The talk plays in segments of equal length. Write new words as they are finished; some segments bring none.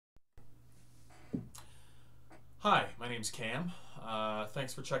Hi, my name's Cam.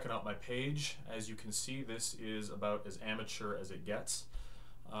 Thanks for checking out my page. As you can see, this is about as amateur as it gets.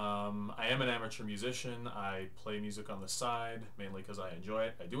 I am an amateur musician. I play music on the side, mainly because I enjoy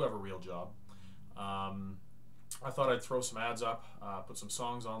it. I do have a real job. Um, I thought I'd throw some ads up, put some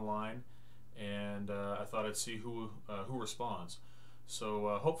songs online, and I thought I'd see who responds.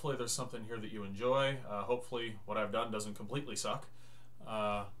 So hopefully there's something here that you enjoy. Hopefully what I've done doesn't completely suck.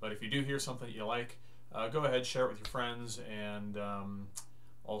 But if you do hear something that you like, go ahead, share it with your friends, and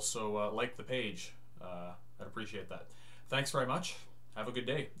also like the page. I'd appreciate that. Thanks very much. Have a good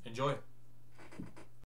day. Enjoy.